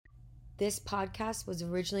This podcast was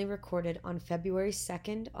originally recorded on February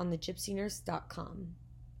 2nd on thegypsynurse.com.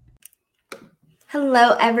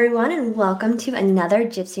 Hello, everyone, and welcome to another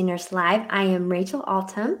Gypsy Nurse Live. I am Rachel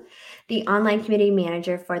Altum, the online community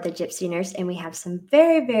manager for the Gypsy Nurse, and we have some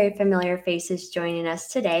very, very familiar faces joining us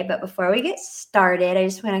today. But before we get started, I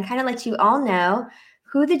just want to kind of let you all know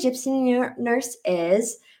who the Gypsy Nurse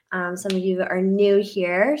is. Some of you are new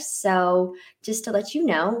here, so just to let you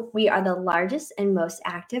know, we are the largest and most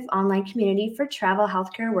active online community for travel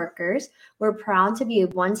healthcare workers. We're proud to be a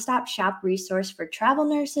one-stop shop resource for travel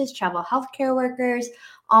nurses, travel healthcare workers,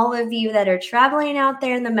 all of you that are traveling out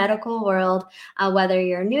there in the medical world, whether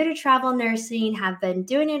you're new to travel nursing, have been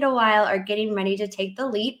doing it a while, or getting ready to take the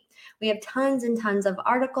leap. We have tons and tons of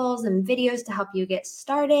articles and videos to help you get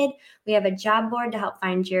started. We have a job board to help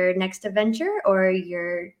find your next adventure or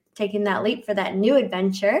your taking that leap for that new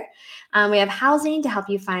adventure. We have housing to help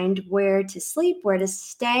you find where to sleep, where to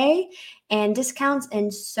stay, and discounts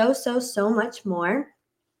and so much more.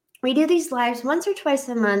 We do these lives once or twice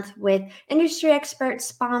a month with industry experts,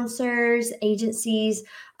 sponsors, agencies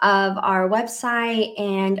of our website,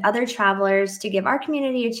 and other travelers to give our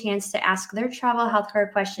community a chance to ask their travel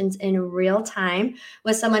healthcare questions in real time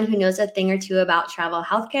with someone who knows a thing or two about travel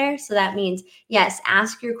healthcare. So that means, yes,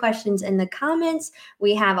 ask your questions in the comments.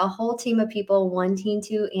 We have a whole team of people wanting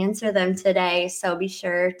to answer them today. So be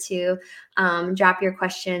sure to drop your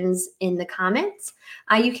questions in the comments.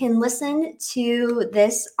 You can listen to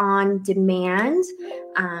this on demand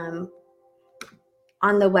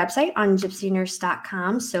on the website on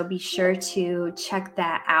gypsynurse.com. So be sure to check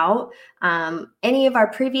that out. Any of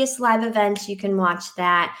our previous live events, you can watch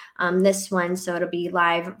that. This one, so it'll be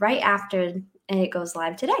live right after and it goes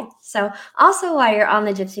live today. So also while you're on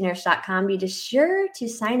the gypsynurse.com, be just sure to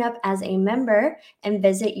sign up as a member and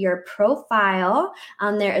visit your profile.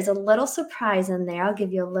 There is a little surprise in there. I'll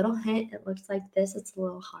give you a little hint. It looks like this. It's a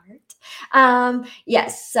little heart.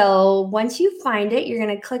 Yes. So once you find it, you're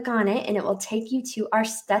going to click on it and it will take you to our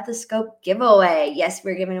stethoscope giveaway. Yes,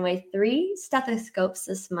 we're giving away 3 stethoscopes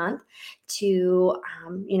this month to,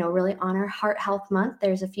 really honor Heart Health Month.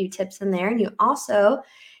 There's a few tips in there. And you also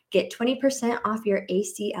get 20% off your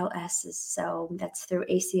ACLSs. So that's through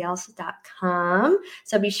acls.com.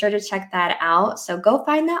 So be sure to check that out. So go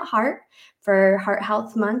find that heart for Heart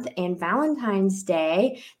Health Month and Valentine's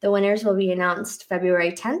Day. The winners will be announced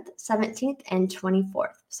February 10th, 17th, and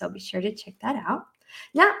 24th. So be sure to check that out.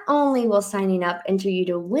 Not only will signing up enter you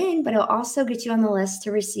to win, but it'll also get you on the list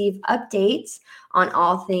to receive updates on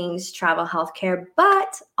all things travel healthcare,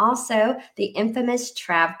 but also the infamous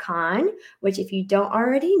TravCon, which if you don't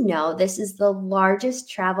already know, this is the largest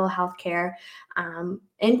travel healthcare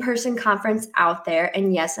in-person conference out there.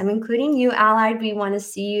 And yes, I'm including you, Allied. We want to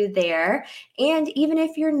see you there. And even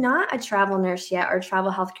if you're not a travel nurse yet or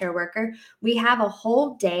travel healthcare worker, we have a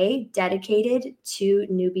whole day dedicated to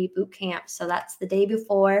newbie boot camp. So that's the day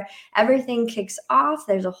before everything kicks off.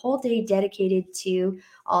 There's a whole day dedicated to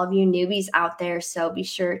all of you newbies out there. So be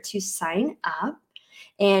sure to sign up.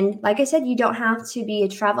 And like I said, you don't have to be a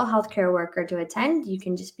travel healthcare worker to attend. You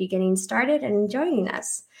can just be getting started and joining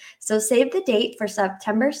us. So save the date for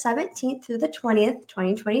September 17th through the 20th,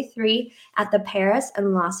 2023 at the Paris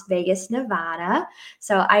and Las Vegas, Nevada.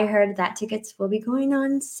 So I heard that tickets will be going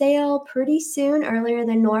on sale pretty soon, earlier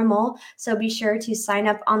than normal. So be sure to sign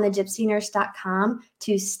up on the gypsynurse.com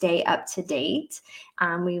to stay up to date.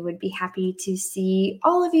 We would be happy to see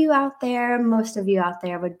all of you out there. Most of you out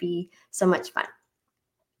there would be so much fun.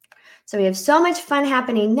 So we have so much fun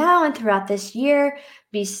happening now and throughout this year.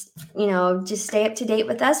 Just stay up to date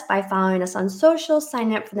with us by following us on social,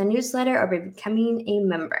 signing up for the newsletter, or by becoming a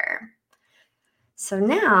member. So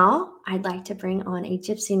now I'd like to bring on a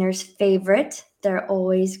Gypsy Nurse favorite. They're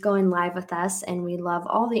always going live with us, and we love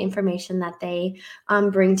all the information that they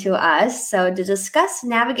bring to us. So to discuss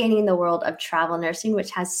navigating the world of travel nursing,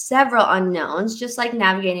 which has several unknowns, just like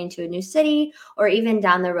navigating to a new city or even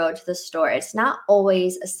down the road to the store. It's not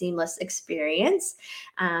always a seamless experience.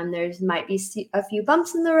 There might be a few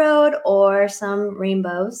bumps in the road or some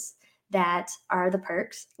rainbows that are the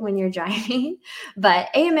perks when you're driving. But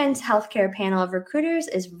AMN's healthcare panel of recruiters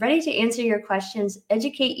is ready to answer your questions,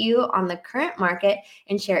 educate you on the current market,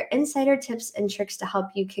 and share insider tips and tricks to help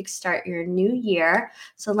you kickstart your new year.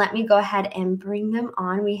 So let me go ahead and bring them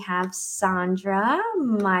on. We have Sandra,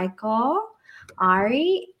 Michael,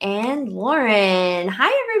 Ari, and Lauren.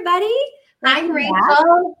 Hi, everybody. Hi,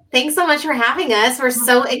 Rachel. Thanks so much for having us. We're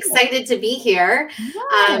so excited to be here.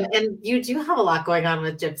 Yeah. And you do have a lot going on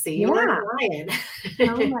with Gypsy. You are lying.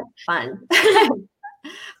 So much fun.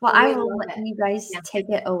 Well, I will let you guys take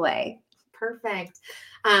it away. Perfect.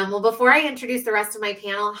 Well, before I introduce the rest of my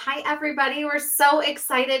panel, hi, everybody. We're so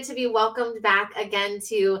excited to be welcomed back again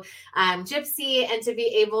to Gypsy and to be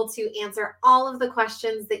able to answer all of the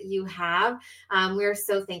questions that you have. We're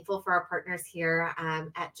so thankful for our partners here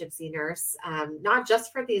at Gypsy Nurse, not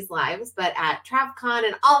just for these lives, but at TravCon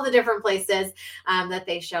and all the different places that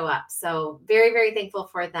they show up. So very, very thankful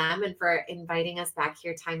for them and for inviting us back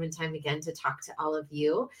here time and time again to talk to all of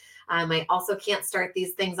you. I also can't start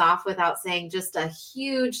these things off without saying just a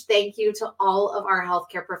huge thank you to all of our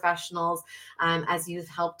healthcare professionals as you've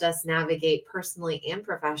helped us navigate personally and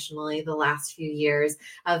professionally the last few years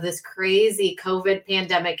of this crazy COVID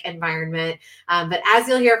pandemic environment. But as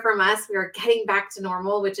you'll hear from us, we are getting back to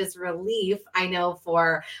normal, which is relief, I know,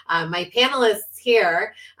 for my panelists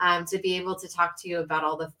here to be able to talk to you about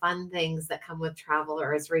all the fun things that come with travel,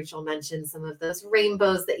 or as Rachel mentioned, some of those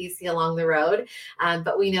rainbows that you see along the road.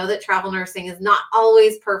 But we know that travel nursing is not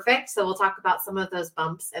always perfect. So we'll talk about some of those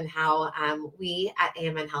bumps and how we at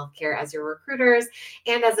AMN Healthcare, as your recruiters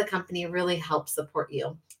and as a company, really help support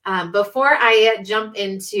you. Before I jump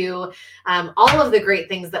into all of the great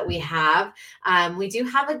things that we have, we do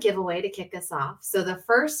have a giveaway to kick us off. So the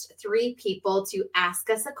first 3 people to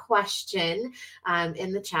ask us a question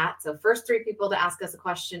in the chat. So first 3 people to ask us a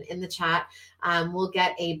question in the chat will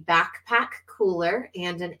get a backpack cooler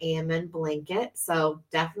and an AMN blanket. So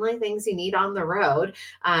definitely things you need on the road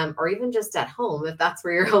or even just at home if that's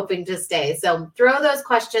where you're hoping to stay. So throw those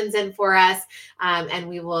questions in for us and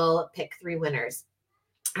we will pick 3 winners.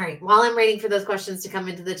 All right, while I'm waiting for those questions to come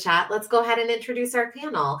into the chat, let's go ahead and introduce our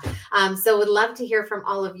panel. So would love to hear from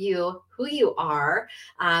all of you who you are,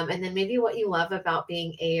 and then maybe what you love about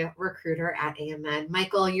being a recruiter at AMN.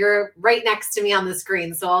 Michael, you're right next to me on the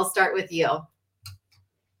screen, so I'll start with you.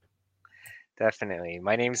 Definitely.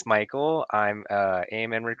 My name's Michael. I'm a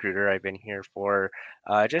AMN recruiter. I've been here for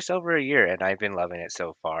just over a year, and I've been loving it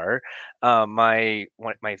so far. My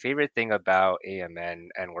favorite thing about AMN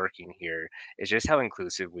and working here is just how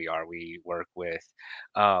inclusive we are. We work with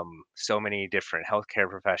so many different healthcare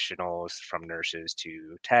professionals, from nurses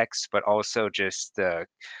to techs, but also just the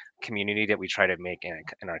community that we try to make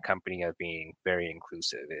in our company of being very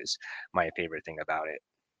inclusive is my favorite thing about it.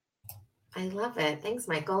 I love it. Thanks,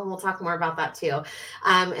 Michael. And we'll talk more about that too.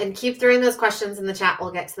 And keep throwing those questions in the chat. We'll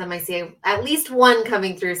get to them. I see at least one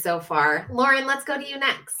coming through so far. Lauren, let's go to you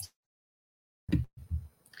next.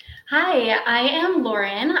 Hi, I am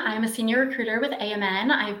Lauren. I'm a senior recruiter with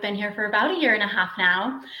AMN. I've been here for about a year and a half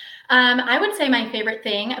now. I would say my favorite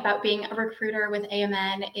thing about being a recruiter with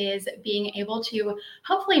AMN is being able to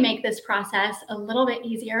hopefully make this process a little bit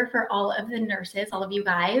easier for all of the nurses, all of you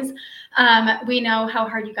guys. We know how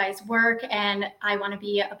hard you guys work, and I want to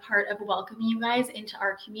be a part of welcoming you guys into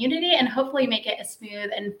our community and hopefully make it a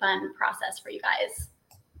smooth and fun process for you guys.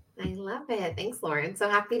 I love it. Thanks, Lauren. So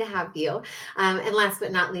happy to have you. And last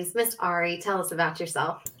but not least, Miss Ari, tell us about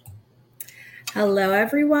yourself. Hello,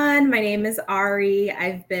 everyone. My name is Ari.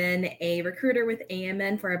 I've been a recruiter with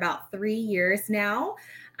AMN for about 3 years now.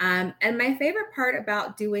 And my favorite part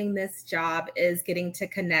about doing this job is getting to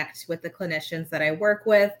connect with the clinicians that I work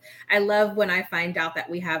with. I love when I find out that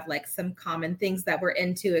we have like some common things that we're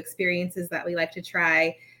into, experiences that we like to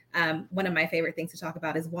try. One of my favorite things to talk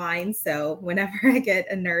about is wine. So whenever I get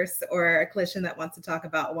a nurse or a clinician that wants to talk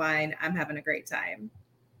about wine, I'm having a great time.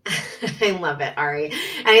 I love it, Ari.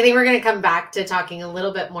 And I think we're going to come back to talking a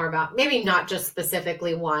little bit more about maybe not just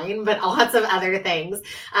specifically wine, but lots of other things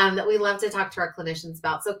that we love to talk to our clinicians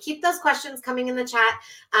about. So keep those questions coming in the chat.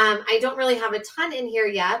 I don't really have a ton in here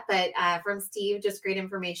yet, but from Steve, just great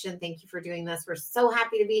information. Thank you for doing this. We're so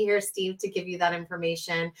happy to be here, Steve, to give you that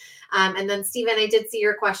information. And then, Stephen, I did see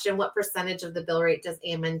your question. What percentage of the bill rate does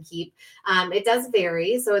AMN keep? It does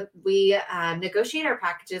vary. So we negotiate our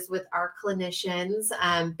packages with our clinicians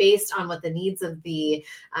based on what the needs of the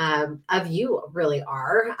of you really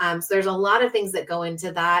are. So there's a lot of things that go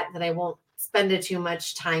into that I won't spend too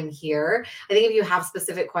much time here. I think if you have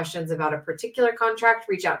specific questions about a particular contract,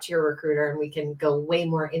 reach out to your recruiter and we can go way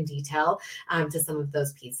more in detail to some of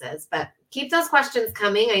those pieces. But keep those questions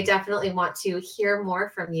coming. I definitely want to hear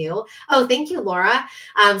more from you. Oh, thank you, Laura.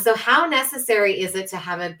 So how necessary is it to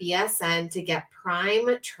have a BSN to get prime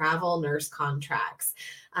travel nurse contracts?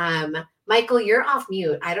 Michael, you're off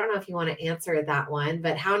mute. I don't know if you want to answer that one,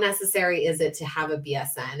 but how necessary is it to have a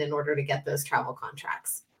BSN in order to get those travel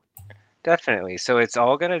contracts? Definitely. So it's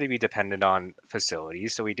all going to be dependent on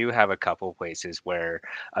facilities. So we do have a couple places where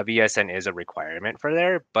a BSN is a requirement for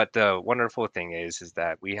there. But the wonderful thing is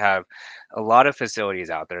that we have a lot of facilities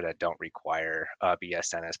out there that don't require a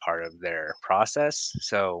BSN as part of their process.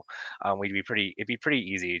 So it'd be pretty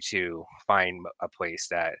easy to find a place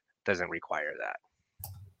that doesn't require that.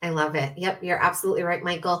 I love it. Yep, you're absolutely right,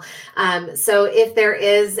 Michael. So if there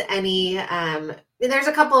is any, there's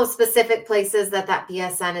a couple of specific places that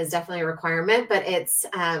BSN is definitely a requirement, but it's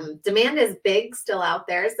demand is big still out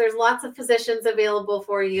there. So there's lots of positions available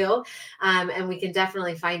for you, and we can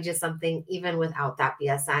definitely find you something even without that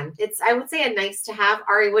BSN. It's, I would say, a nice to have.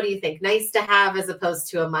 Ari, what do you think? Nice to have as opposed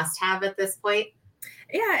to a must have at this point?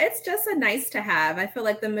 Yeah, it's just a nice to have. I feel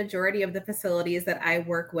like the majority of the facilities that I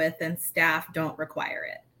work with and staff don't require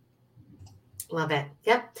it. Love it.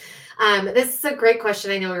 Yep. This is a great question.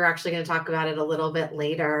 I know we are actually going to talk about it a little bit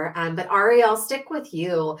later. But Ari, I'll stick with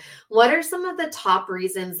you. What are some of the top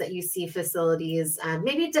reasons that you see facilities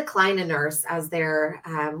maybe decline a nurse as they're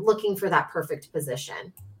looking for that perfect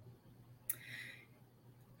position?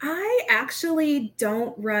 I actually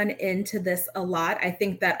don't run into this a lot. I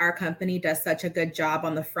think that our company does such a good job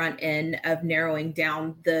on the front end of narrowing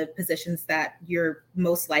down the positions that you're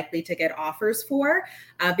most likely to get offers for,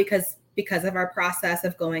 because of our process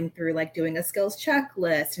of going through like doing a skills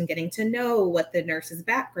checklist and getting to know what the nurse's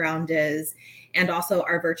background is, and also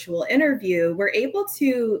our virtual interview, we're able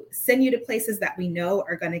to send you to places that we know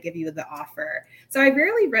are going to give you the offer. So I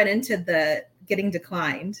rarely run into the getting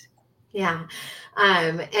declined. Yeah.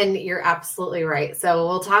 And you're absolutely right. So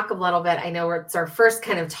we'll talk a little bit. I know it's our first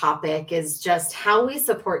kind of topic is just how we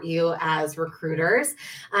support you as recruiters.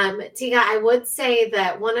 Tika, I would say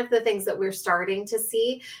that one of the things that we're starting to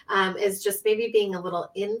see is just maybe being a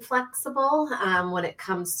little inflexible when it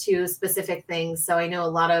comes to specific things. So I know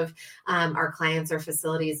a lot of our clients or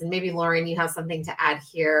facilities, and maybe Lauren, you have something to add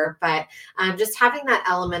here, but just having that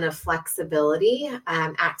element of flexibility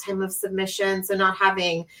at time of submission. So not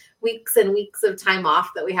having weeks and weeks of time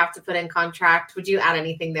off that we have to put in contract. Would you add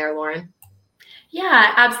anything there, Lauren?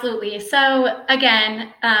 Yeah, absolutely. So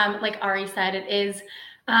again, like Ari said, it is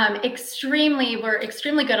we're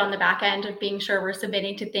extremely good on the back end of being sure we're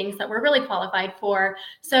submitting to things that we're really qualified for.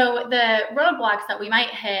 So the roadblocks that we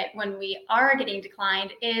might hit when we are getting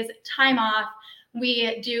declined is time off.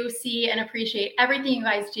 We do see and appreciate everything you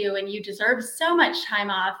guys do, and you deserve so much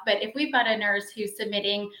time off. But if we've got a nurse who's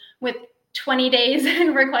submitting with 20 days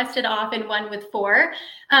and requested off and one with 4,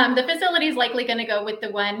 the facility is likely going to go with the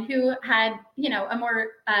one who had,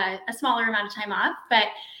 a smaller amount of time off. But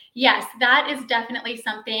yes, that is definitely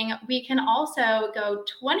something. We can also go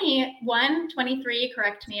 21, 23,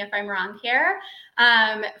 correct me if I'm wrong here,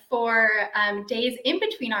 for days in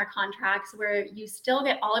between our contracts where you still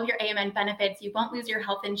get all of your AMN benefits. You won't lose your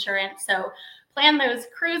health insurance. So plan those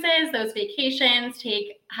cruises, those vacations,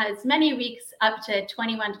 take as many weeks up to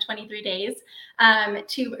 21 to 23 days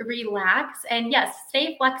to relax. And yes,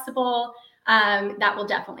 stay flexible. That will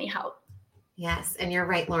definitely help. Yes. And you're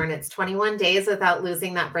right, Lauren, it's 21 days without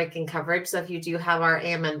losing that break in coverage. So if you do have our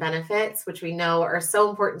AMN benefits, which we know are so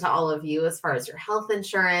important to all of you as far as your health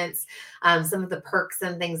insurance, some of the perks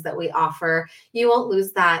and things that we offer, you won't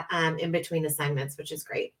lose that in between assignments, which is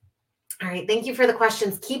great. All right. Thank you for the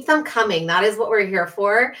questions. Keep them coming. That is what we're here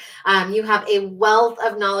for. You have a wealth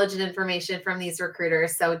of knowledge and information from these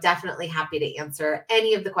recruiters. So definitely happy to answer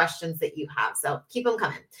any of the questions that you have. So keep them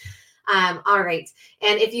coming. All right.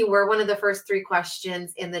 And if you were one of the first 3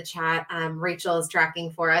 questions in the chat, Rachel is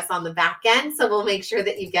tracking for us on the back end. So we'll make sure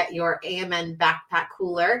that you get your AMN backpack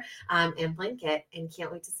cooler and blanket, and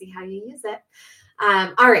can't wait to see how you use it.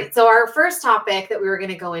 All right. So our first topic that we were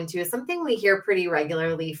going to go into is something we hear pretty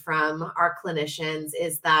regularly from our clinicians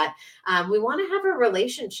is that we want to have a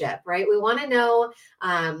relationship, right? We want to know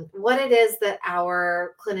what it is that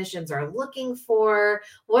our clinicians are looking for.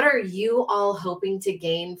 What are you all hoping to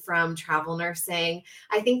gain from travel nursing?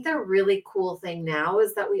 I think the really cool thing now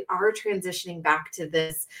is that we are transitioning back to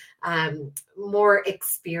this more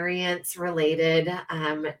experience related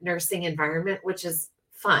nursing environment, which is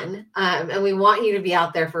fun. And we want you to be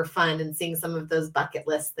out there for fun and seeing some of those bucket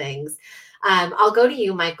list things. I'll go to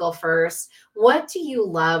you, Michael, first. What do you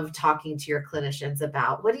love talking to your clinicians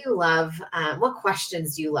about? What do you love? What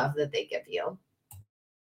questions do you love that they give you?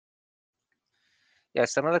 Yeah,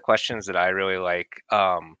 some of the questions that I really like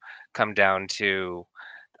come down to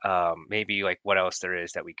maybe like what else there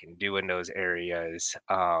is that we can do in those areas,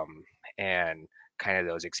 and kind of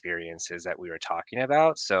those experiences that we were talking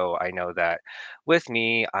about. So I know that with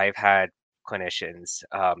me, I've had clinicians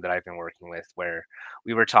that I've been working with where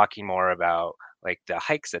we were talking more about like the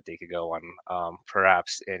hikes that they could go on.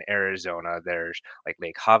 Perhaps in Arizona, there's like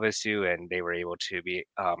Lake Havasu, and they were able to be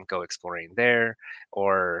go exploring there,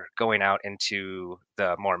 or going out into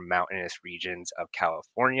the more mountainous regions of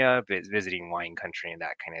California, visiting wine country and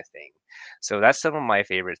that kind of thing. So that's some of my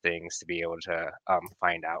favorite things to be able to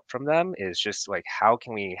find out from them is just like how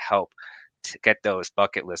can we help to get those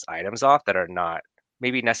bucket list items off that are not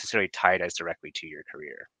maybe necessarily tied as directly to your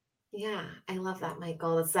career. Yeah, I love that,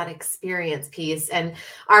 Michael. It's that experience piece. And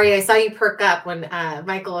Ari, I saw you perk up when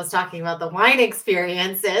Michael was talking about the wine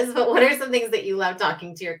experiences, but what are some things that you love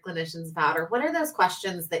talking to your clinicians about? Or what are those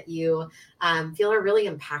questions that you feel are really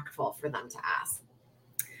impactful for them to ask?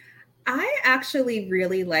 I actually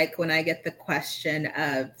really like when I get the question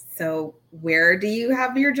of, so where do you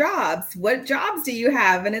have your jobs? What jobs do you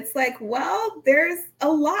have? And it's like, well, there's a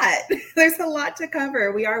lot. There's a lot to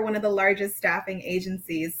cover. We are one of the largest staffing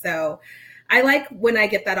agencies. So I like when I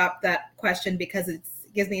get that question because it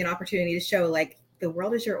gives me an opportunity to show like the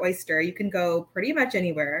world is your oyster. You can go pretty much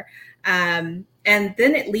anywhere. And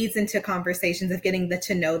then it leads into conversations of getting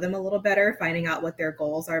to know them a little better, finding out what their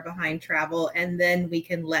goals are behind travel. And then we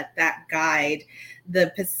can let that guide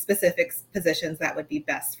the specific positions that would be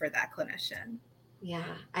best for that clinician. Yeah,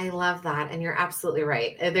 I love that. And you're absolutely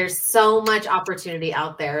right. There's so much opportunity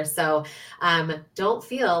out there. So don't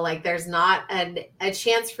feel like there's not a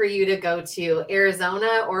chance for you to go to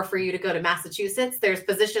Arizona or for you to go to Massachusetts. There's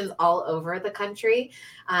positions all over the country.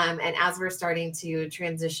 And as we're starting to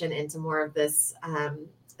transition into more of this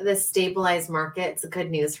stabilized market, it's good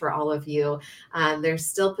news for all of you. There's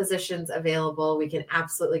still positions available. We can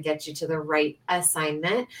absolutely get you to the right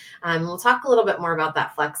assignment. We'll talk a little bit more about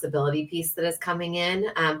that flexibility piece that is coming in,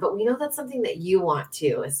 but we know that's something that you want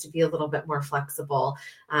to, is to be a little bit more flexible,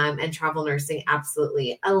 and travel nursing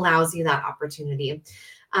absolutely allows you that opportunity.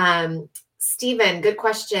 Stephen, good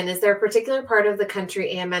question. Is there a particular part of the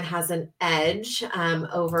country AMN has an edge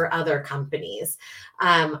over other companies?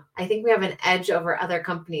 I think we have an edge over other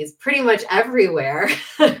companies pretty much everywhere.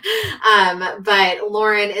 But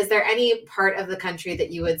Lauren, is there any part of the country that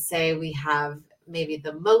you would say we have maybe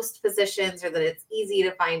the most positions, or that it's easy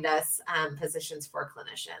to find us positions for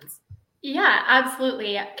clinicians? Yeah,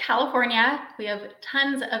 absolutely. California, we have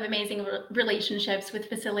tons of amazing relationships with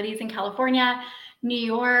facilities in California, New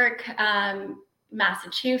York,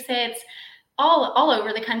 Massachusetts, all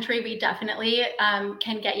over the country. We definitely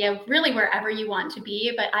can get you really wherever you want to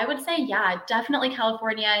be. But I would say, yeah, definitely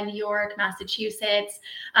California, New York, Massachusetts,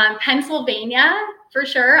 Pennsylvania, for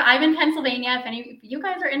sure. I'm in Pennsylvania. If any of you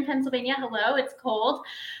guys are in Pennsylvania, hello, it's cold.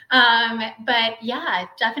 But yeah,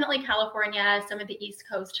 definitely California, some of the East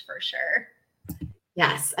Coast for sure.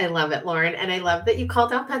 Yes, I love it, Lauren. And I love that you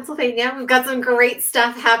called out Pennsylvania. We've got some great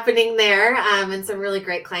stuff happening there, and some really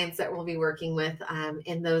great clients that we'll be working with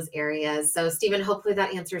in those areas. So, Stephen, hopefully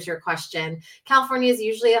that answers your question. California is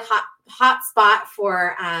usually a hot spot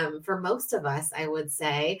for most of us, I would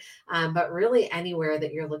say, but really anywhere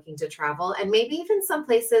that you're looking to travel, and maybe even some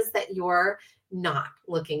places that you're not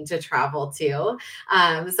looking to travel to.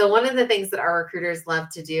 So one of the things that our recruiters love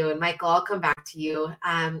to do, and Michael, I'll come back to you,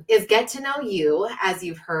 is get to know you, as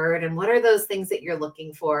you've heard, and what are those things that you're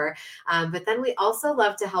looking for. But then we also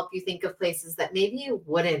love to help you think of places that maybe you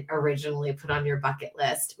wouldn't originally put on your bucket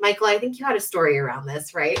list. Michael, I think you had a story around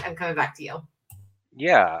this, right? I'm coming back to you.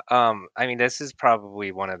 Yeah, I mean, this is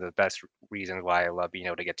probably one of the best reasons why I love being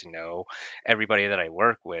able to get to know everybody that I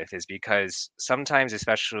work with, is because sometimes,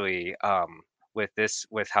 especially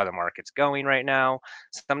with how the market's going right now,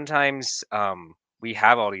 sometimes we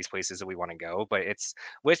have all these places that we want to go, but it's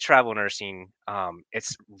with travel nursing,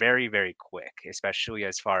 it's very, very quick, especially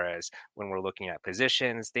as far as when we're looking at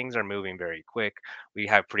positions, things are moving very quick. We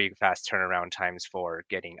have pretty fast turnaround times for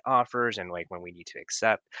getting offers and like when we need to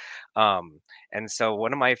accept. Um, and so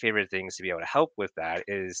one of my favorite things to be able to help with that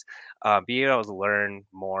is being able to learn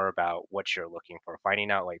more about what you're looking for,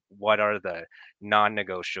 finding out like what are the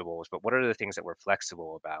non-negotiables, but what are the things that we're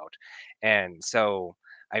flexible about. And so,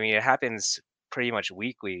 I mean, it happens pretty much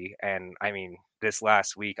weekly. And I mean, this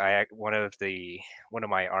last week, one of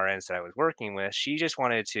my RNs that I was working with, she just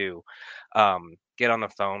wanted to get on the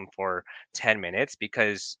phone for 10 minutes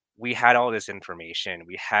because we had all this information.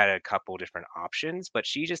 We had a couple different options, but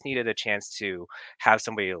she just needed a chance to have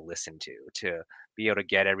somebody to listen to be able to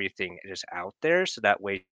get everything just out there so that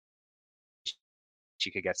way she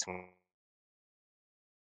could get some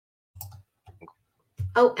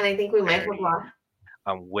Oh, and I think we might have clarity lost.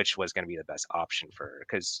 on which was going to be the best option for her.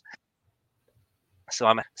 Because so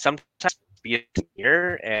I'm sometimes be a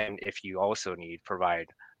here, and if you also need, provide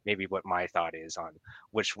maybe what my thought is on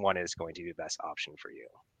which one is going to be the best option for you.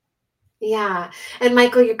 Yeah. And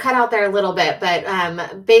Michael, you cut out there a little bit,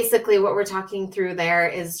 but basically what we're talking through there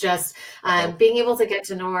is just being able to get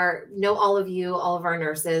to know all of you, all of our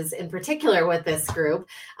nurses in particular with this group,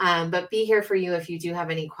 but be here for you if you do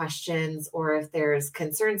have any questions or if there's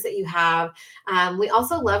concerns that you have. We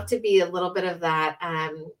also love to be a little bit of that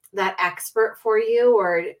expert for you,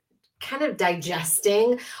 or kind of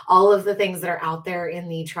digesting all of the things that are out there in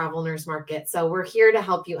the travel nurse market. So we're here to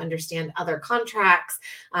help you understand other contracts,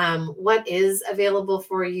 what is available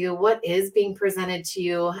for you, what is being presented to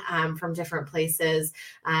you from different places.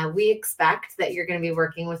 We expect that you're going to be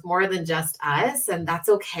working with more than just us, and that's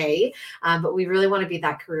okay. But we really want to be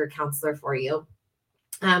that career counselor for you.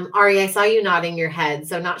 Ari, I saw you nodding your head,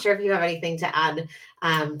 so not sure if you have anything to add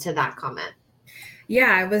to that comment.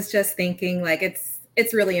 Yeah, I was just thinking like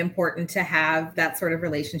it's really important to have that sort of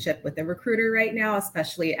relationship with the recruiter right now,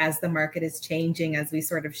 especially as the market is changing, as we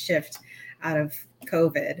sort of shift out of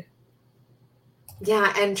COVID.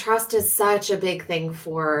 Yeah, and trust is such a big thing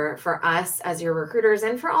for us as your recruiters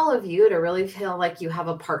and for all of you to really feel like you have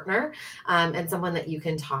a partner and someone that you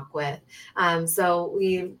can talk with. So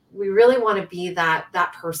we really want to be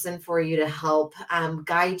that person for you to help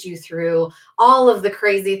guide you through all of the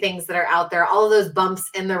crazy things that are out there, all of those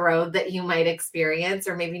bumps in the road that you might experience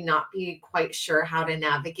or maybe not be quite sure how to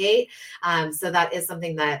navigate. So that is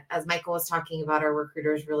something that, as Michael was talking about, our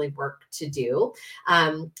recruiters really work to do.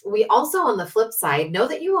 We also, on the flip side, know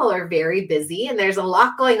that you all are very busy and there's a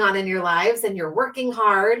lot going on in your lives and you're working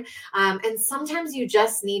hard. And sometimes you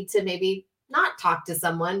just need to maybe not talk to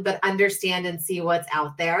someone, but understand and see what's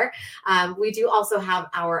out there. We do also have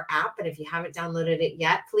our app, and if you haven't downloaded it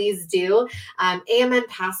yet, please do. AMN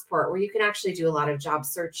Passport, where you can actually do a lot of job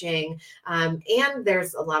searching. And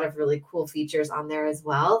there's a lot of really cool features on there as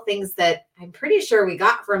well. Things that I'm pretty sure we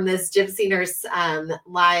got from this Gypsy Nurse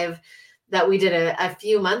live that we did a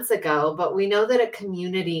few months ago, but we know that a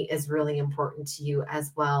community is really important to you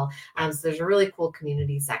as well. So there's a really cool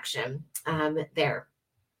community section there.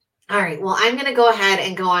 All right, well, I'm going to go ahead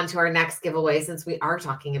and go on to our next giveaway since we are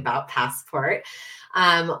talking about Passport.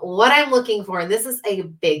 What I'm looking for, and this is a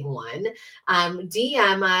big one,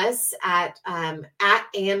 DM us at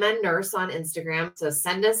AMN Nurse on Instagram. So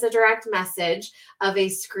send us a direct message of a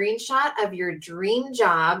screenshot of your dream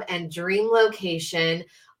job and dream location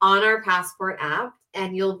on our Passport app,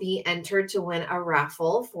 and you'll be entered to win a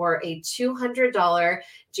raffle for a $200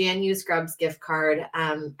 JNU Scrubs gift card.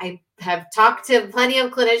 I have talked to plenty of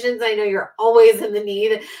clinicians. I know you're always in the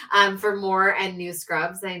need for more and new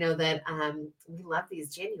scrubs. I know that we love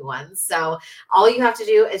these JNU ones. So all you have to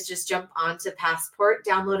do is just jump onto Passport,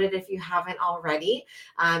 download it if you haven't already,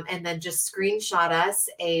 and then just screenshot us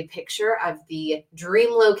a picture of the dream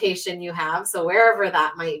location you have. So wherever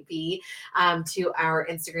that might be, to our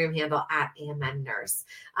Instagram handle at AMN Nurse.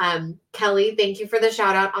 Kelly, thank you for the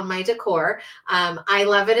shout out on my decor. I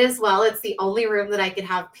love it as well. It's the only room that I can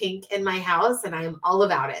have pink in my house, and I am all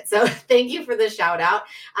about it. So thank you for the shout out.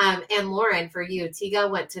 And Lauren, for you, Tiga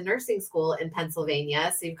went to nursing school in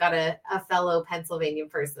Pennsylvania. So you've got a fellow Pennsylvania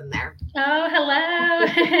person there. Oh,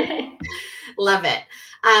 hello. Love it.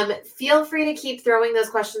 Feel free to keep throwing those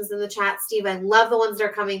questions in the chat, Steve. I love the ones that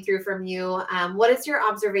are coming through from you. What is your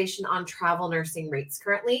observation on travel nursing rates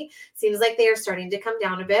currently? Seems like they are starting to come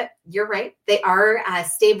down a bit. You're right. They are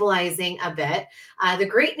stabilizing a bit. The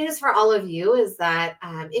great news for all of you is that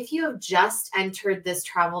if you have just entered this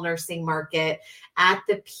travel nursing market at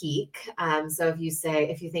the peak, so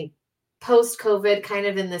if you think post-COVID, kind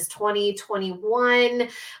of in this 2021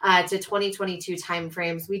 to 2022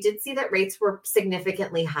 timeframes, we did see that rates were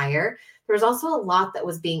significantly higher. There was also a lot that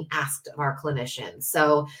was being asked of our clinicians.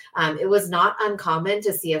 So it was not uncommon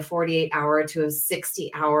to see a 48-hour to a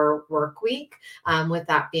 60-hour work week, with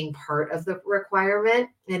that being part of the requirement.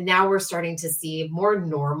 And now we're starting to see more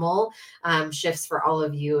normal shifts for all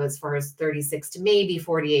of you as far as 36 to maybe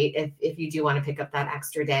 48 if you do want to pick up that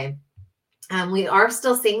extra day. We are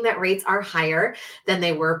still seeing that rates are higher than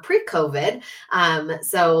they were pre-COVID.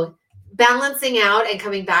 So balancing out and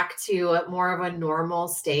coming back to more of a normal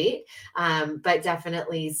state, but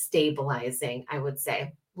definitely stabilizing, I would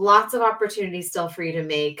say. Lots of opportunities still for you to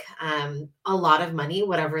make a lot of money,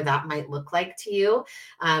 whatever that might look like to you.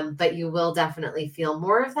 But you will definitely feel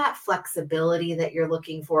more of that flexibility that you're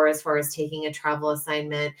looking for as far as taking a travel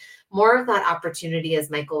assignment, more of that opportunity, as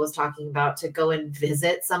Michael was talking about, to go and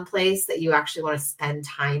visit someplace that you actually want to spend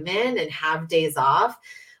time in and have days off.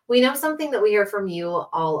 We know something that we hear from you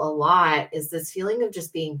all a lot is this feeling of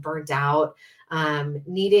just being burnt out,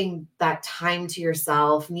 needing that time to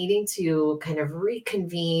yourself, needing to kind of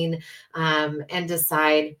reconvene and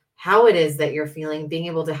decide how it is that you're feeling, being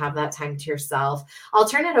able to have that time to yourself. I'll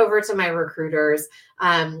turn it over to my recruiters.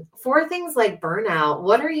 For things like burnout,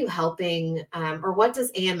 what are you helping or what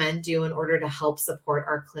does AMN do in order to help support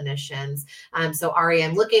our clinicians? So Ari,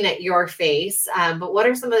 I'm looking at your face, but what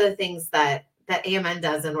are some of the things that AMN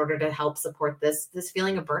does in order to help support this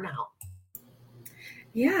feeling of burnout?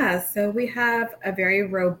 Yeah, so we have a very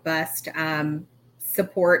robust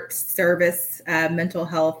support service, mental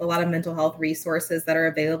health, a lot of mental health resources that are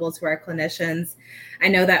available to our clinicians. I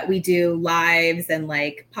know that we do lives and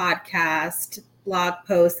like podcast, blog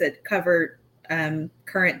posts that cover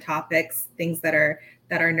current topics, things that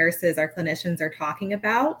our nurses, our clinicians are talking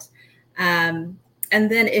about. And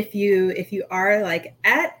then if you are like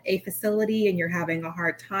at a facility and you're having a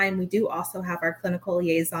hard time, we do also have our clinical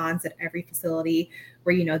liaisons at every facility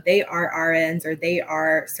where, you know, they are RNs or they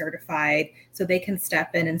are certified, so they can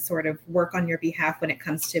step in and sort of work on your behalf when it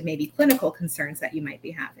comes to maybe clinical concerns that you might be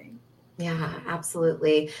having. Yeah,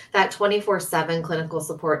 absolutely. That 24/7 clinical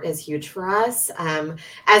support is huge for us.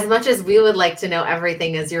 As much as we would like to know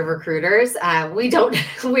everything as your recruiters,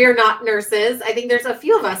 we are not nurses. I think there's a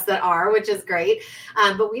few of us that are, which is great.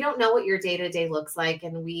 But we don't know what your day-to-day looks like.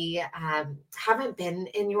 And we haven't been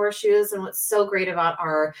in your shoes. And what's so great about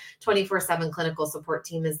our 24/7 clinical support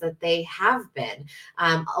team is that they have been.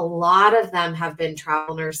 A lot of them have been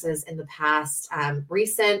travel nurses in the past,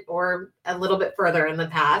 recent or a little bit further in the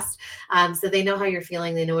past. So they know how you're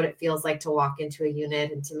feeling. They know what it feels like to walk into a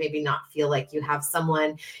unit and to maybe not feel like you have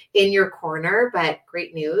someone in your corner. But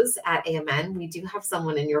great news at AMN, we do have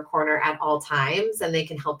someone in your corner at all times, and they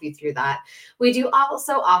can help you through that. We do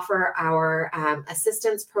also offer our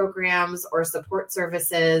assistance programs or support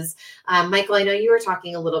services. Michael, I know you were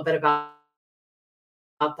talking a little bit about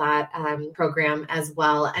that program as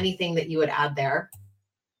well. Anything that you would add there?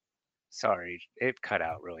 Sorry, it cut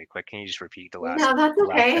out really quick. Can you just repeat the last? No, that's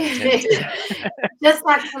okay. Just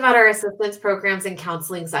talking about our assistance programs and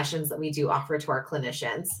counseling sessions that we do offer to our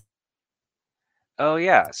clinicians. Oh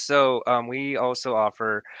yeah. So we also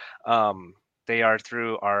offer they are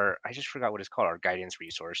through our, I just forgot what it's called, our guidance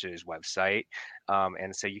resources website.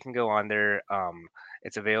 And so you can go on there.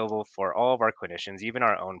 It's available for all of our clinicians, even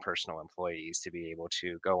our own personal employees, to be able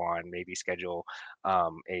to go on, maybe schedule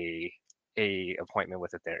a appointment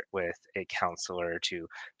with with a counselor to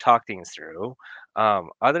talk things through.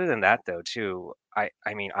 Other than that, though, too,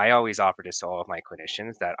 I mean, I always offer to all of my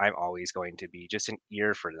clinicians that I'm always going to be just an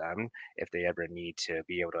ear for them if they ever need to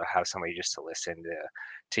be able to have somebody just to listen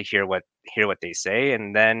to hear what they say,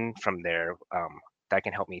 and then from there, that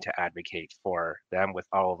can help me to advocate for them with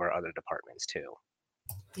all of our other departments too.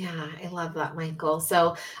 Yeah, I love that, Michael.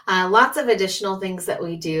 So lots of additional things that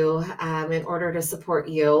we do in order to support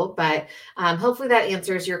you, but hopefully that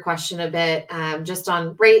answers your question a bit. Just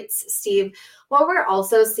on rates, Steve, what we're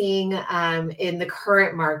also seeing in the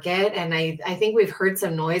current market, and I think we've heard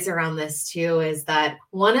some noise around this too, is that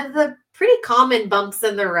one of the pretty common bumps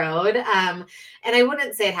in the road, and I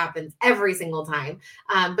wouldn't say it happens every single time,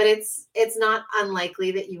 but it's not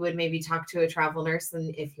unlikely that you would maybe talk to a travel nurse,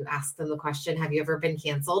 and if you ask them the question, have you ever been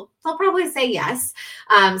canceled? They'll probably say yes.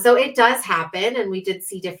 So it does happen, and we did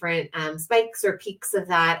see different spikes or peaks of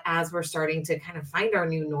that as we're starting to kind of find our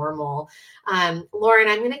new normal. Lauren,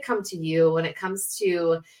 I'm going to come to you when it comes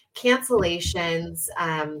to cancellations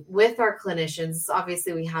with our clinicians.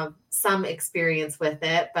 Obviously, we have some experience with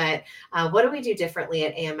it, but what do we do differently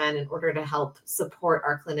at AMN in order to help support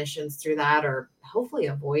our clinicians through that, or hopefully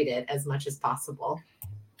avoid it as much as possible?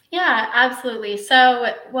 Yeah, absolutely.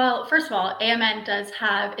 So, well, first of all, AMN does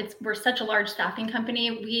have, we're such a large staffing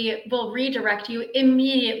company. We will redirect you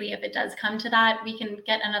immediately if it does come to that. We can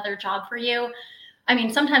get another job for you. I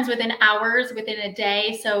mean, sometimes within hours, within a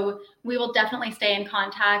day. So we will definitely stay in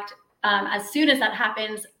contact as soon as that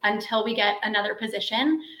happens until we get another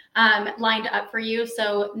position lined up for you.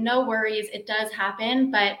 So no worries, it does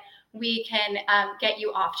happen, but we can get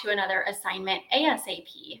you off to another assignment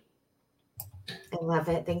ASAP. I love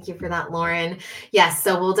it. Thank you for that, Lauren. Yes,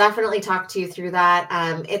 so we'll definitely talk to you through that.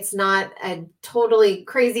 It's not a totally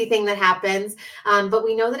crazy thing that happens, but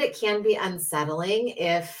we know that it can be unsettling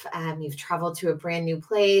if you've traveled to a brand new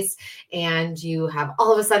place and you have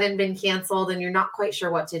all of a sudden been canceled and you're not quite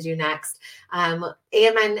sure what to do next.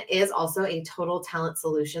 AMN is also a total talent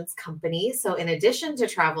solutions company. So in addition to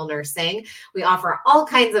travel nursing, we offer all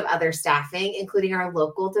kinds of other staffing, including our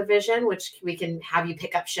local division, which we can have you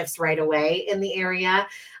pick up shifts right away in the area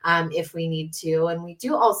if we need to. And we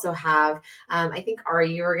do also have, I think,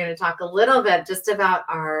 Ari, you were going to talk a little bit just about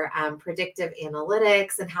our predictive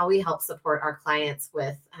analytics and how we help support our clients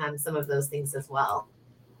with some of those things as well.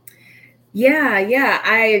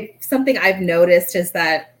 Yeah. Something I've noticed is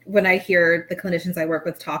that when I hear the clinicians I work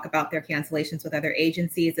with talk about their cancellations with other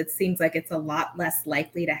agencies, it seems like it's a lot less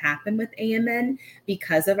likely to happen with AMN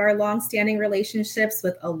because of our longstanding relationships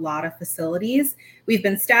with a lot of facilities. We've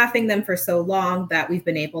been staffing them for so long that we've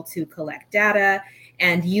been able to collect data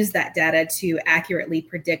and use that data to accurately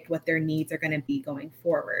predict what their needs are going to be going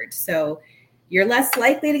forward. So you're less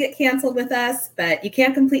likely to get canceled with us, but you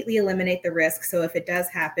can't completely eliminate the risk. So if it does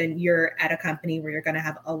happen, you're at a company where you're going to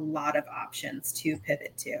have a lot of options to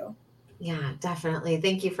pivot to. Yeah, definitely.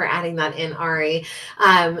 Thank you for adding that in, Ari.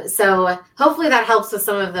 So hopefully that helps with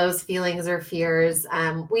some of those feelings or fears.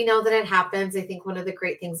 We know that it happens. I think one of the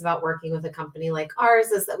great things about working with a company like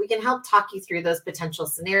ours is that we can help talk you through those potential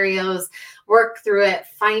scenarios, work through it,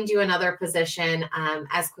 find you another position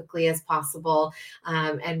as quickly as possible,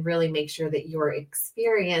 and really make sure that your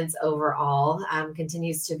experience overall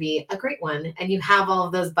continues to be a great one and you have all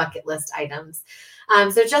of those bucket list items.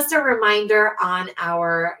 So just a reminder on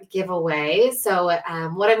our giveaway. So what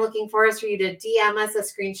I'm looking for is for you to DM us a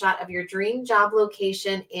screenshot of your dream job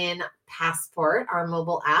location in Passport, our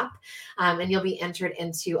mobile app, and you'll be entered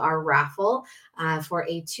into our raffle for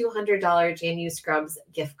a $200 JNU Scrubs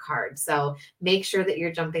gift card. So make sure that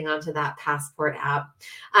you're jumping onto that Passport app.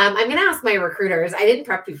 I'm going to ask my recruiters. I didn't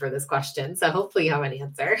prep you for this question, so hopefully you have an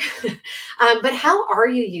answer. But how are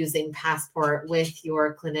you using Passport with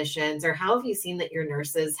your clinicians, or how have you seen that your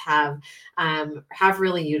nurses have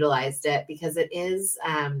really utilized it? Because it is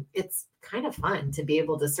it's kind of fun to be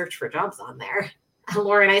able to search for jobs on there.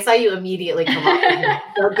 Lauren, I saw you immediately come up with it,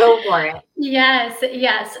 so go for it.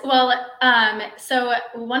 Yes. Well, so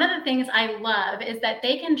one of the things I love is that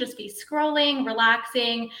they can just be scrolling,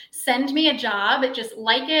 relaxing, send me a job, just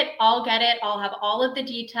like it, I'll get it, I'll have all of the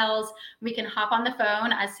details. We can hop on the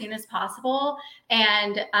phone as soon as possible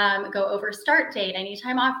and go over start date, any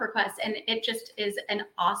time off requests. And it just is an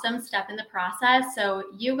awesome step in the process. So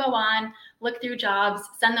you go on, look through jobs,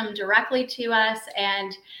 send them directly to us,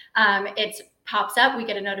 and it's pops up, we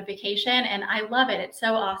get a notification, and I love it. It's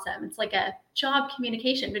so awesome. It's like a job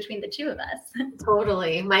communication between the two of us.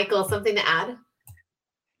 Totally. Michael, something to add?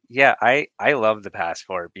 Yeah, I love the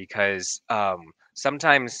Passport because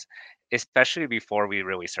sometimes, especially before we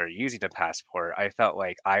really started using the Passport, I felt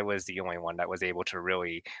like I was the only one that was able to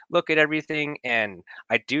really look at everything, and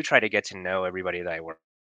I do try to get to know everybody that I work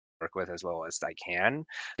with as well as I can.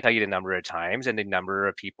 I tell you the number of times and the number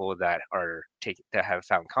of people that that have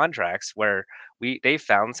found contracts where they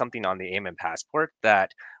found something on the AMN Passport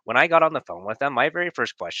that when I got on the phone with them, my very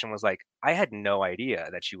first question was like, I had no idea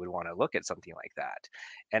that you would want to look at something like that.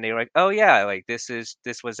 And they were like, oh yeah, like this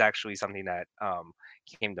was actually something that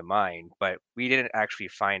came to mind, but we didn't actually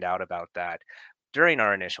find out about that during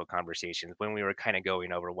our initial conversations when we were kind of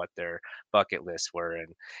going over what their bucket lists were,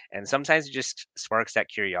 and sometimes it just sparks that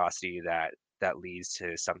curiosity that leads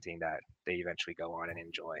to something that they eventually go on and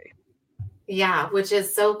enjoy. Yeah, which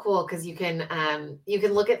is so cool because you can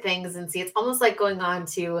look at things and see. It's almost like going on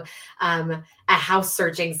to a house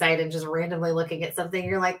searching site and just randomly looking at something.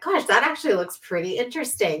 You're like, gosh, that actually looks pretty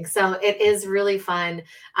interesting. So it is really fun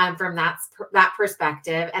from that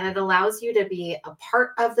perspective, and it allows you to be a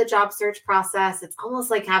part of the job search process. It's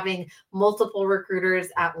almost like having multiple recruiters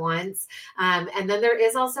at once. And then there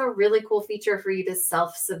is also a really cool feature for you to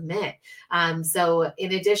self-submit. So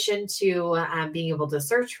in addition to being able to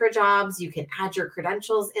search for jobs, you can add your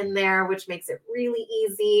credentials in there, which makes it really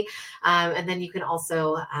easy. And then you can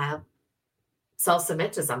also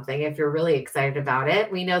self-submit to something if you're really excited about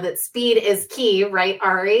it. We know that speed is key, right,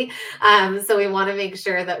 Ari? So we want to make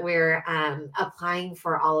sure that we're applying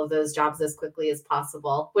for all of those jobs as quickly as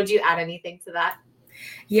possible. Would you add anything to that?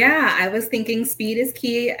 Yeah, I was thinking speed is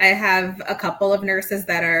key. I have a couple of nurses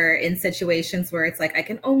that are in situations where it's like, I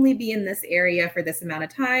can only be in this area for this amount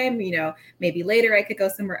of time. Maybe later I could go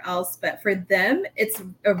somewhere else. But for them, it's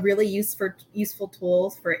a really useful tool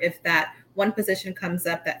for if that one position comes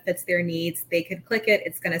up that fits their needs, they could click it.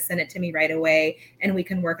 It's going to send it to me right away. And we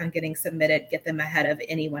can work on getting submitted, get them ahead of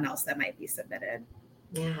anyone else that might be submitted.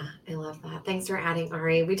 Yeah, I love that. Thanks for adding,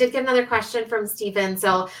 Ari. We did get another question from Stephen.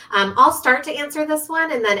 So I'll start to answer this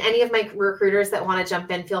one, and then any of my recruiters that want to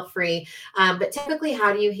jump in, feel free. But typically,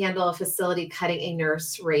 how do you handle a facility cutting a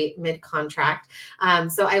nurse rate mid-contract?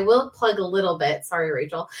 So I will plug a little bit. Sorry,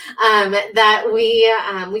 Rachel. That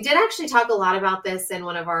we did actually talk a lot about this in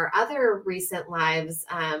one of our other recent lives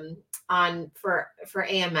for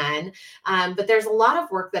AMN. But there's a lot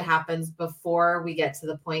of work that happens before we get to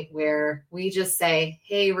the point where we just say,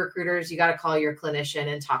 hey, recruiters, you got to call your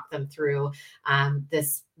clinician and talk them through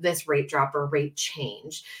this rate drop or rate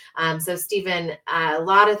change. So Stephen, a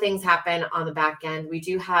lot of things happen on the back end. We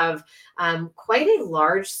do have quite a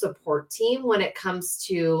large support team when it comes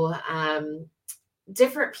to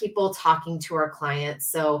different people talking to our clients.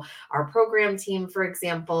 So our program team, for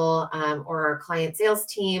example, or our client sales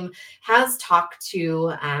team has talked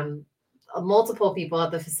to multiple people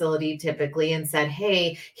at the facility typically and said,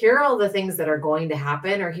 hey, here are all the things that are going to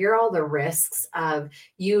happen, or here are all the risks of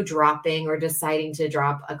you dropping or deciding to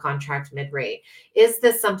drop a contract mid-rate. Is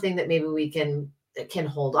this something that maybe we can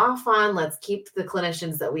hold off on? Let's keep the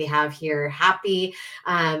clinicians that we have here happy.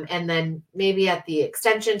 And then maybe at the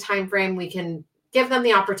extension timeframe, we can give them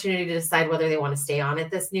the opportunity to decide whether they want to stay on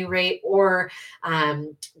at this new rate or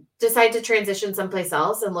decide to transition someplace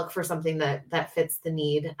else and look for something that fits the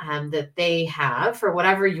need that they have for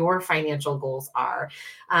whatever your financial goals are.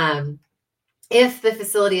 If the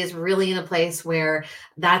facility is really in a place where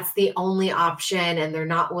that's the only option and they're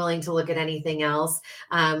not willing to look at anything else,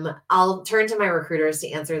 I'll turn to my recruiters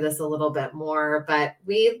to answer this a little bit more, but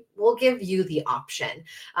we will give you the option.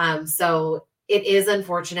 So it is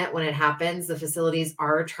unfortunate when it happens. The facilities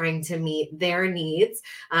are trying to meet their needs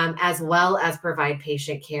as well as provide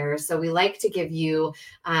patient care. So we like to give you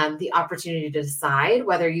the opportunity to decide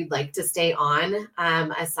whether you'd like to stay on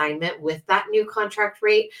assignment with that new contract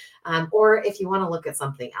rate or if you want to look at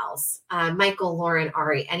something else. Michael, Lauren,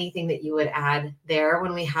 Ari, anything that you would add there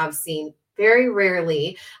when we have seen very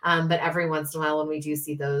rarely, but every once in a while when we do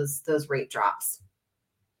see those rate drops?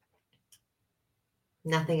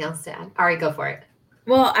 Nothing else to add? Ari, go for it.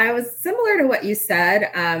 Well, I was similar to what you said.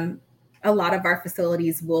 A lot of our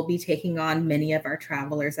facilities will be taking on many of our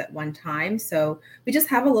travelers at one time. So we just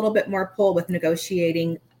have a little bit more pull with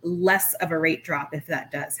negotiating less of a rate drop if that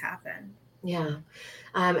does happen. Yeah.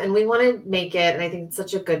 And we want to make it, and I think it's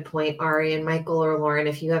such a good point, Ari and Michael or Lauren,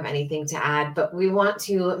 if you have anything to add, but we want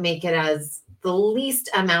to make it as the least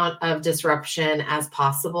amount of disruption as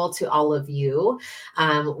possible to all of you.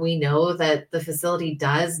 We know that the facility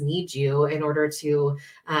does need you in order to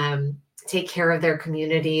take care of their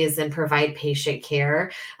communities and provide patient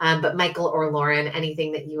care. But Michael or Lauren,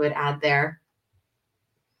 anything that you would add there?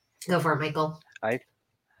 Go for it, Michael.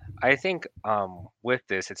 I think with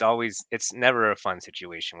this, it's never a fun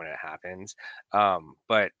situation when it happens.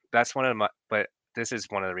 But this is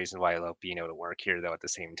one of the reasons why I love being able to work here though at the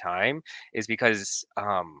same time is because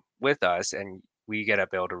with us and we get to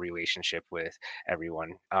build a relationship with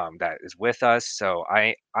everyone that is with us. So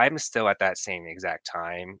I'm still at that same exact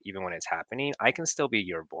time, even when it's happening, I can still be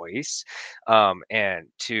your voice and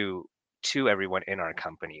to everyone in our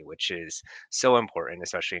company, which is so important,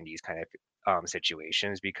 especially in these kind of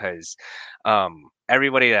situations because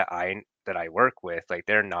everybody that I work with, like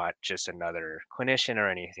they're not just another clinician or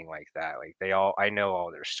anything like that. Like I know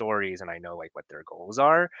all their stories and I know like what their goals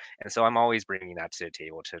are, and so I'm always bringing that to the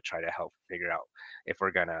table to try to help figure out if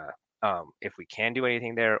we're gonna if we can do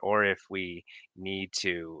anything there or if we need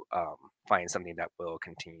to find something that will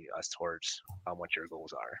continue us towards what your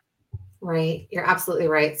goals are. Right. You're absolutely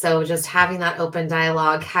right. So just having that open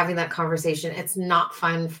dialogue, having that conversation, it's not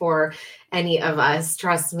fun for any of us,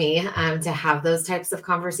 trust me, to have those types of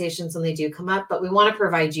conversations when they do come up, but we want to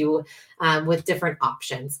provide you with different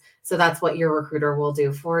options. So that's what your recruiter will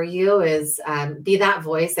do for you is be that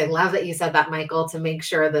voice. I love that you said that, Michael, to make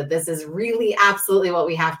sure that this is really absolutely what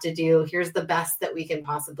we have to do. Here's the best that we can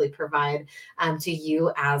possibly provide to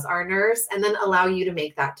you as our nurse, and then allow you to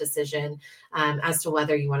make that decision as to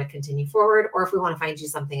whether you want to continue forward or if we want to find you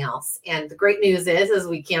something else. And the great news is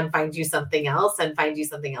we can find you something else and find you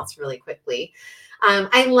something else really quickly.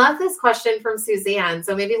 I love this question from Suzanne.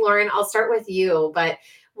 So maybe Lauren, I'll start with you, but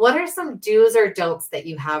what are some do's or don'ts that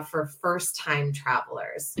you have for first-time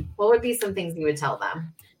travelers? What would be some things you would tell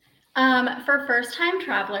them? For first-time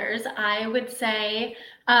travelers, I would say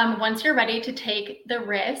once you're ready to take the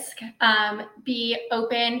risk, be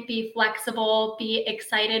open, be flexible, be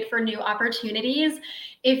excited for new opportunities.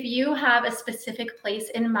 If you have a specific place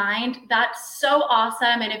in mind, that's so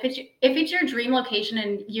awesome. And if it's your dream location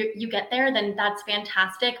and you get there, then that's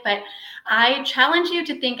fantastic. But I challenge you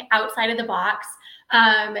to think outside of the box.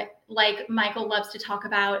 Like Michael loves to talk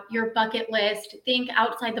about your bucket list, think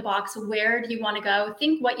outside the box. Where do you want to go?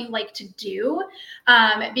 Think what you like to do,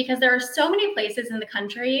 because there are so many places in the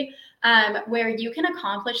country where you can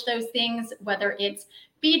accomplish those things, whether it's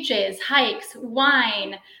beaches, hikes,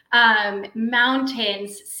 wine,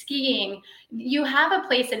 mountains, skiing. You have a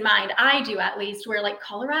place in mind. I do, at least, where like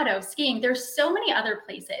Colorado, skiing. There's so many other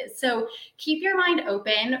places. So keep your mind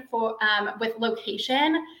open for with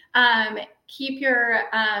location. Keep your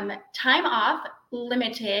time off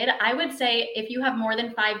limited. I would say if you have more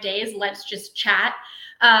than 5 days, let's just chat.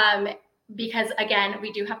 Because again,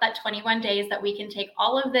 we do have that 21 days that we can take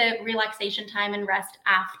all of the relaxation time and rest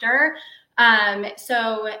after.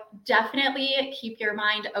 So definitely keep your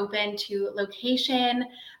mind open to location,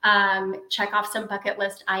 check off some bucket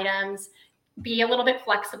list items, be a little bit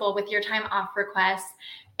flexible with your time off requests,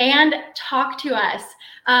 and talk to us.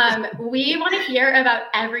 We want to hear about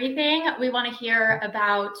everything. We want to hear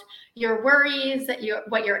about your worries,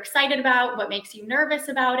 what you're excited about, what makes you nervous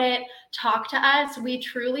about it. Talk to us. We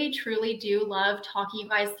truly, truly do love talking you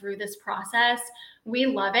guys through this process. We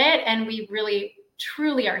love it, and we really,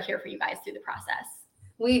 truly are here for you guys through the process.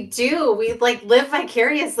 We do. We like live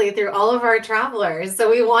vicariously through all of our travelers. So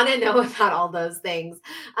we want to know about all those things.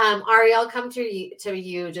 Ari, I'll come to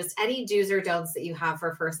you. Just any do's or don'ts that you have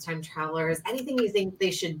for first-time travelers, anything you think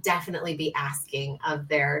they should definitely be asking of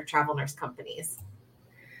their travel nurse companies.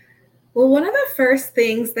 Well, one of the first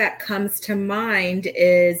things that comes to mind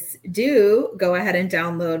is do go ahead and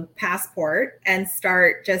download Passport and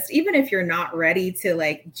start, just even if you're not ready to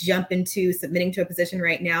like jump into submitting to a position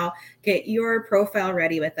right now, get your profile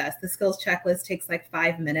ready with us. The skills checklist takes like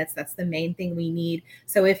 5 minutes. That's the main thing we need.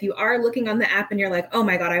 So if you are looking on the app and you're like, oh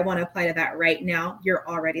my God, I want to apply to that right now, you're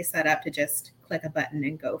already set up to just click a button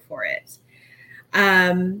and go for it.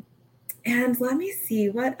 And let me see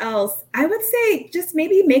what else. I would say just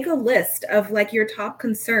maybe make a list of like your top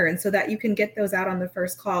concerns so that you can get those out on the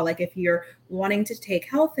first call. Like if you're wanting to take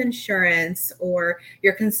health insurance, or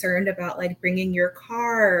you're concerned about like bringing your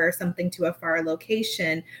car or something to a far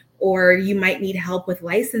location, or you might need help with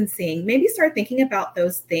licensing, maybe start thinking about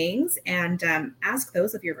those things and ask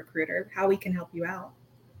those of your recruiter how we can help you out.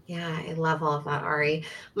 Yeah, I love all of that, Ari.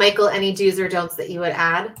 Michael, any do's or don'ts that you would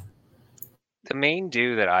add? The main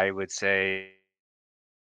do that I would say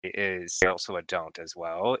is also a don't as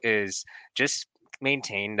well is just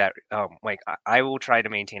maintain that like I will try to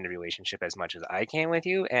maintain the relationship as much as I can with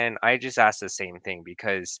you, and I just ask the same thing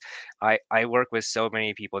because I work with so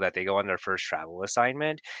many people that they go on their first travel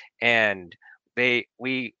assignment, and every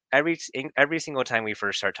single time we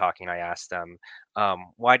first start talking, I ask them,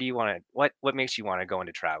 why do you want to what makes you want to go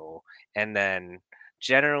into travel? And then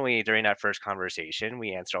generally during that first conversation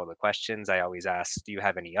we answer all the questions. I always ask, do you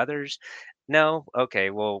have any others? No? Okay,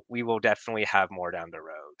 well, we will definitely have more down the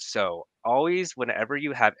road. So always, whenever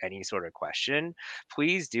you have any sort of question,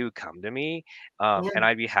 please do come to me. Yeah. And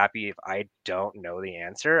I'd be happy if I don't know the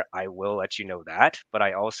answer. I will let you know that. But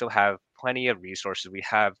I also have plenty of resources. We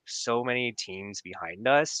have so many teams behind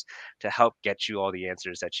us to help get you all the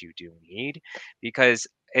answers that you do need, because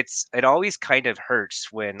it always kind of hurts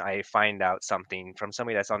when I find out something from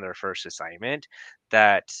somebody that's on their first assignment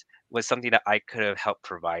that was something that I could have helped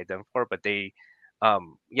provide them for, but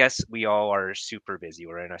yes, we all are super busy.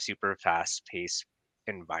 We're in a super fast paced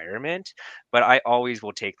environment, but I always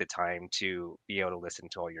will take the time to be able to listen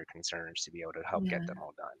to all your concerns to be able to help get them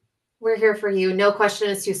all done. We're here for you. No question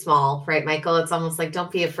is too small, right, Michael? It's almost like don't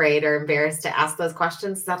be afraid or embarrassed to ask those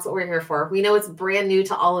questions. That's what we're here for. We know it's brand new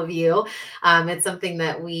to all of you. It's something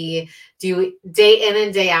that we do day in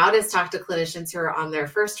and day out, is talk to clinicians who are on their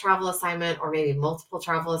first travel assignment or maybe multiple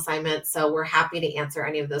travel assignments. So we're happy to answer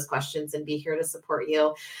any of those questions and be here to support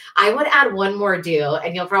you. I would add one more do,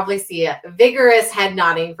 and you'll probably see a vigorous head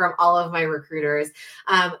nodding from all of my recruiters.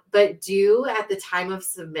 But do at the time of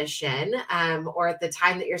submission, or at the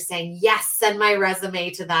time that you're saying, yes, send my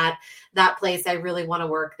resume to that place, I really want to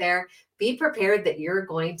work there, be prepared that you're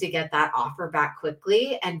going to get that offer back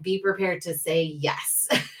quickly, and be prepared to say yes.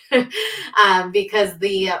 Because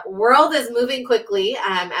the world is moving quickly,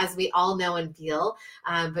 as we all know and feel.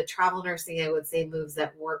 But travel nursing, I would say, moves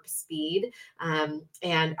at warp speed.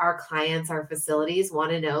 And our clients, our facilities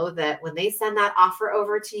want to know that when they send that offer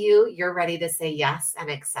over to you, you're ready to say yes and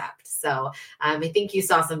accept. So I think you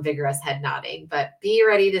saw some vigorous head nodding, but be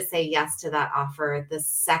ready to say yes to that offer the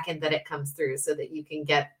second that it comes through, so that you can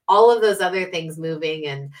get all of those other things moving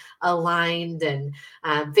and aligned, and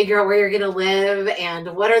figure out where you're going to live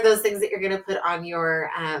and what are those things that you're going to put on your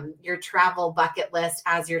travel bucket list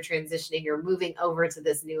as you're transitioning. You're moving over to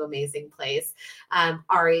this new amazing place.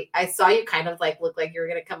 Ari, I saw you kind of like look like you were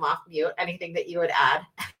going to come off mute. Anything that you would add?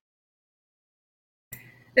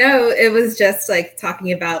 No, it was just like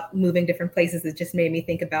talking about moving different places. It just made me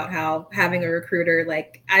think about how having a recruiter,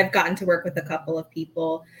 like I've gotten to work with a couple of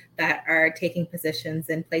people that are taking positions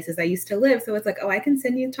in places I used to live. So it's like, oh, I can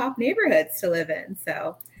send you top neighborhoods to live in.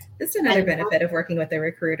 So just another benefit of working with a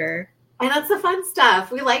recruiter. And that's the fun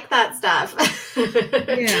stuff. We like that stuff.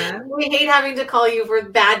 Yeah. We hate having to call you for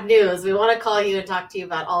bad news. We want to call you and talk to you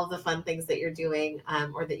about all of the fun things that you're doing,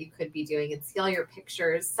 or that you could be doing, and see all your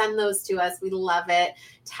pictures. Send those to us. We love it.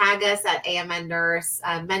 Tag us at AMN Nurse.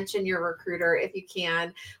 Mention your recruiter if you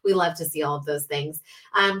can. We love to see all of those things.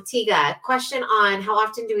 Tiga, question on how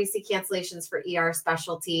often do we see cancellations for ER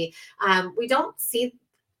specialty? We don't see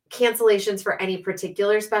cancellations for any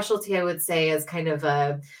particular specialty, I would say, as kind of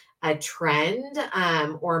a a trend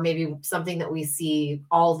or maybe something that we see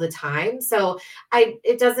all the time. So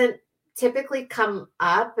it doesn't typically come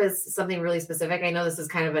up as something really specific. I know this is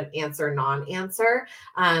kind of an answer, non-answer,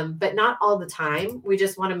 but not all the time. We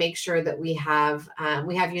just want to make sure that we have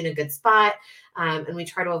you in a good spot, and we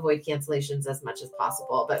try to avoid cancellations as much as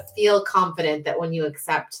possible. But feel confident that when you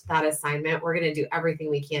accept that assignment, we're going to do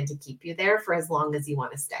everything we can to keep you there for as long as you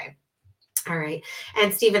want to stay. All right.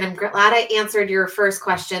 And Stephen, I'm glad I answered your first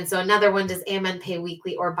question. So another one, does AMN pay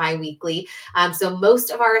weekly or biweekly? So most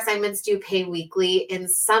of our assignments do pay weekly. In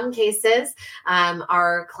some cases,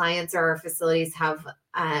 our clients or our facilities have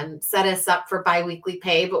set us up for biweekly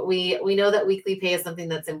pay, but we know that weekly pay is something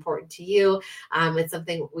that's important to you. It's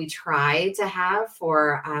something we try to have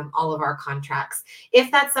for all of our contracts. If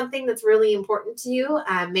that's something that's really important to you,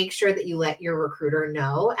 make sure that you let your recruiter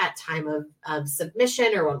know at time of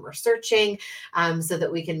submission or when we're searching, so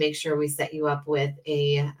that we can make sure we set you up with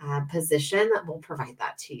a position that will provide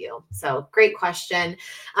that to you. So great question.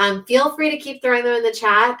 Feel free to keep throwing them in the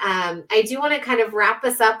chat. I do want to kind of wrap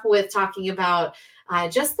us up with talking about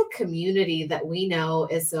just the community that we know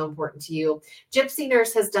is so important to you. Gypsy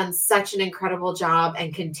Nurse has done such an incredible job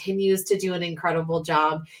and continues to do an incredible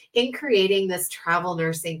job in creating this travel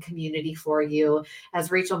nursing community for you. As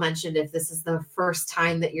Rachel mentioned, if this is the first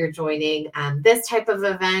time that you're joining this type of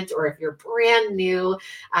event, or if you're brand new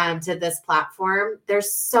to this platform,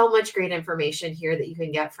 there's so much great information here that you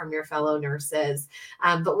can get from your fellow nurses.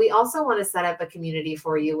 But we also want to set up a community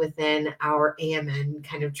for you within our AMN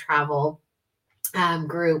kind of travel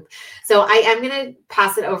group. So I am going to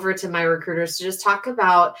pass it over to my recruiters to just talk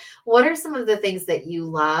about what are some of the things that you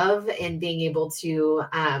love in being able to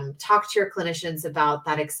talk to your clinicians about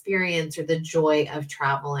that experience or the joy of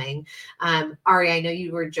traveling. Ari, I know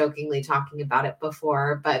you were jokingly talking about it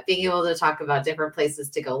before, but being able to talk about different places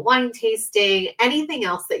to go wine tasting, anything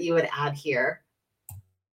else that you would add here?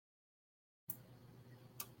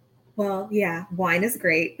 Well, yeah, wine is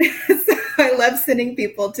great. So I love sending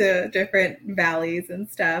people to different valleys and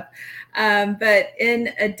stuff. But in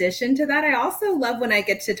addition to that, I also love when I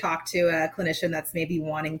get to talk to a clinician that's maybe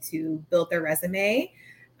wanting to build their resume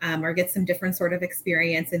or get some different sort of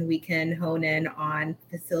experience, and we can hone in on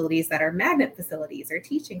facilities that are magnet facilities or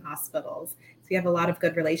teaching hospitals. So we have a lot of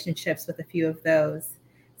good relationships with a few of those.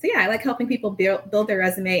 So yeah, I like helping people build their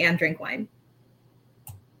resume and drink wine.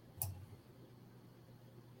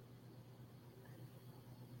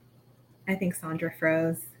 I think Sandra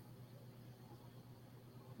froze.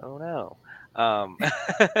 Oh no.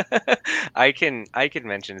 I can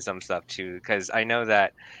mention some stuff too, because I know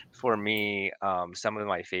that for me, some of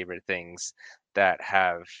my favorite things that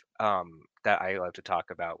I love to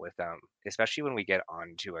talk about with them, especially when we get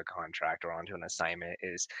onto a contract or onto an assignment,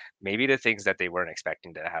 is maybe the things that they weren't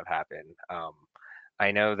expecting to have happen.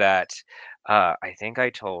 I know that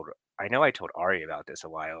I know I told Ari about this a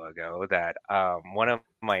while ago, that one of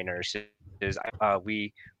my nurses,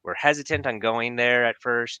 we were hesitant on going there at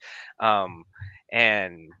first, um,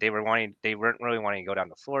 and they weren't really wanting to go down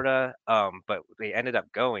to Florida, but they ended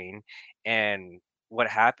up going. And what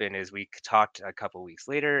happened is we talked a couple weeks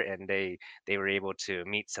later, and they were able to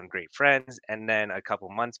meet some great friends. And then a couple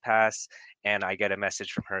months passed, and I get a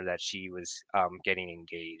message from her that she was getting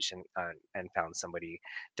engaged, and found somebody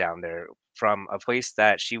down there from a place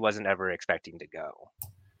that she wasn't ever expecting to go.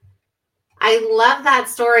 I love that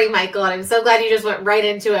story, Michael, and I'm so glad you just went right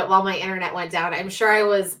into it while my internet went down. I'm sure I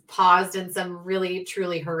was paused in some really,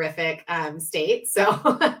 truly horrific state, so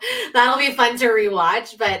that'll be fun to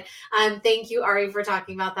rewatch. But thank you, Ari, for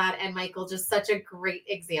talking about that, and Michael, just such a great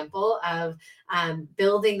example of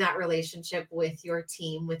building that relationship with your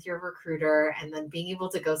team, with your recruiter, and then being able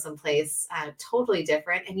to go someplace totally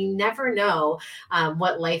different. And you never know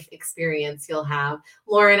what life experience you'll have.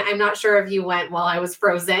 Lauren, I'm not sure if you went while I was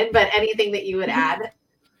frozen, but anything that you would add?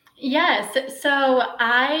 Yes. So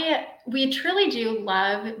we truly do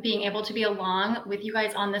love being able to be along with you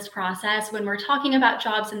guys on this process when we're talking about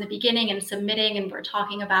jobs in the beginning and submitting, and we're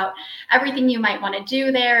talking about everything you might want to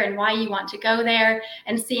do there and why you want to go there,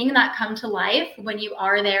 and seeing that come to life when you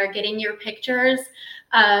are there, getting your pictures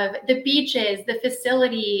of the beaches, the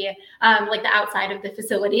facility, like the outside of the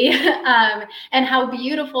facility, and how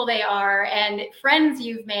beautiful they are, and friends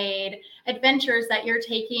you've made, adventures that you're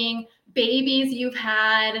taking, babies you've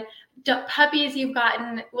had, puppies you've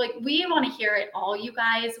gotten. Like, we want to hear it all, you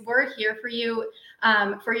guys. We're here for you.